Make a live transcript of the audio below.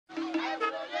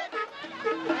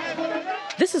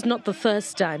This is not the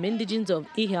first time indigents of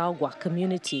Ihiagwa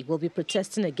community will be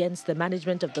protesting against the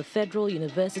management of the Federal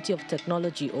University of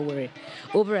Technology, Owerri,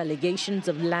 over allegations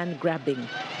of land grabbing.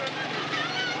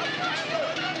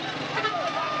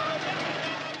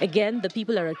 Again, the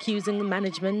people are accusing the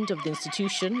management of the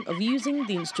institution of using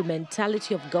the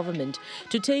instrumentality of government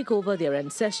to take over their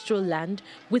ancestral land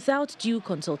without due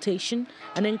consultation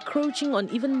and encroaching on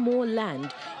even more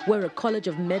land where a college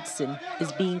of medicine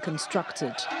is being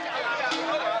constructed.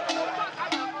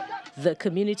 The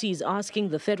community is asking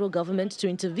the federal government to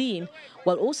intervene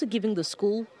while also giving the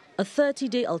school a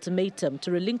 30-day ultimatum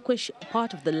to relinquish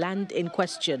part of the land in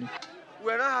question.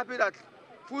 We are not happy that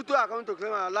FUTO are going to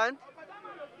claim our land.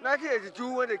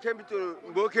 1982, when they came to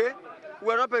Mboke, we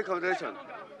were not paying compensation.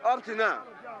 Up to now,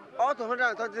 all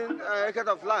 213 acres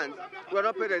of land, we are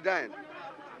not paid a dime.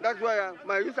 That's why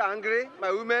my youth are angry, my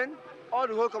women, all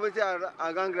the whole community are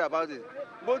angry about it.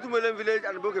 Both Mulen village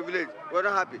and Mboke village, we are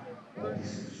not happy.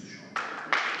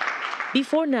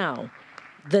 Before now,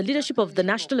 the leadership of the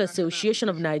National Association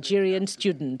of Nigerian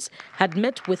Students had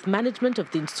met with management of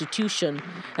the institution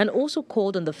and also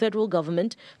called on the federal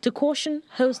government to caution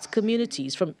host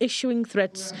communities from issuing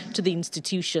threats to the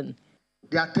institution.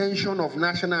 The attention of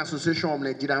National Association of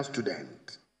Nigerian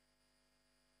Students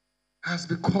has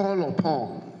been called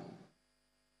upon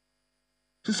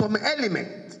to some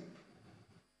element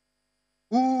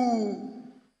who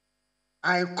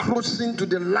are encroaching to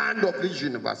the land of this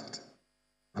university.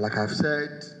 Like I've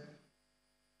said,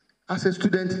 as a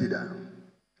student leader,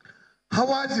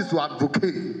 ours is to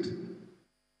advocate.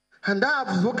 And that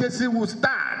advocacy will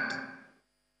start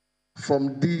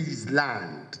from this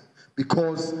land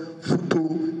because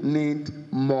FUTO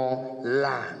need more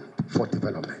land for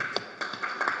development.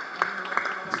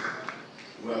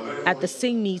 At the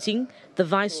same meeting, the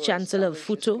Vice-Chancellor of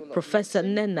FUTO, Professor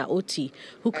Nenna Oti,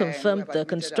 who confirmed the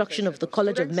construction of the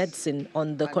College of Medicine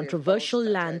on the controversial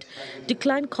land,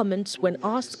 declined comments when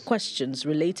asked questions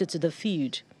related to the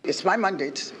feud. It's my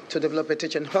mandate to develop a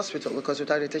teaching hospital because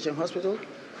without a teaching hospital,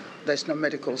 there's no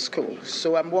medical school.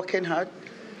 So I'm working hard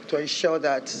to ensure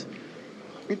that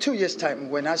in 2 years' time,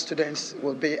 when our students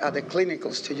will be at the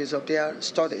clinical stages of their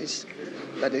studies,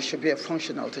 that there should be a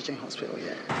functional teaching hospital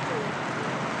here.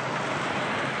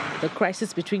 The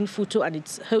crisis between FUTO and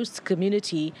its host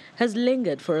community has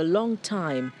lingered for a long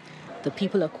time. The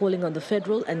people are calling on the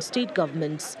federal and state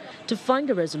governments to find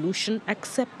a resolution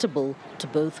acceptable to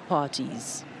both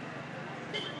parties.